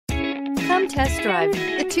Come test drive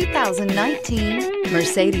the 2019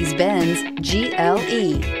 Mercedes-Benz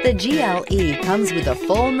GLE. The GLE comes with a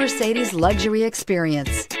full Mercedes luxury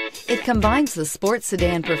experience. It combines the sports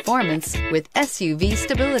sedan performance with SUV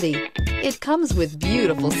stability. It comes with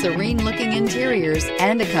beautiful, serene-looking interiors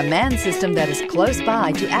and a command system that is close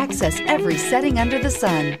by to access every setting under the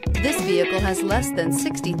sun. This vehicle has less than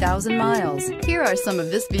 60,000 miles. Here are some of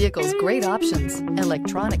this vehicle's great options: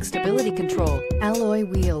 electronic stability control, alloy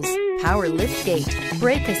wheels, power liftgate,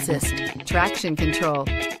 brake assist, traction control,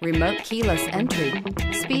 remote keyless entry,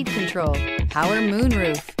 speed control, power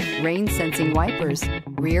moonroof, rain sensing wipers,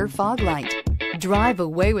 rear fog light. Drive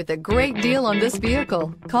away with a great deal on this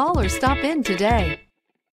vehicle. Call or stop in today.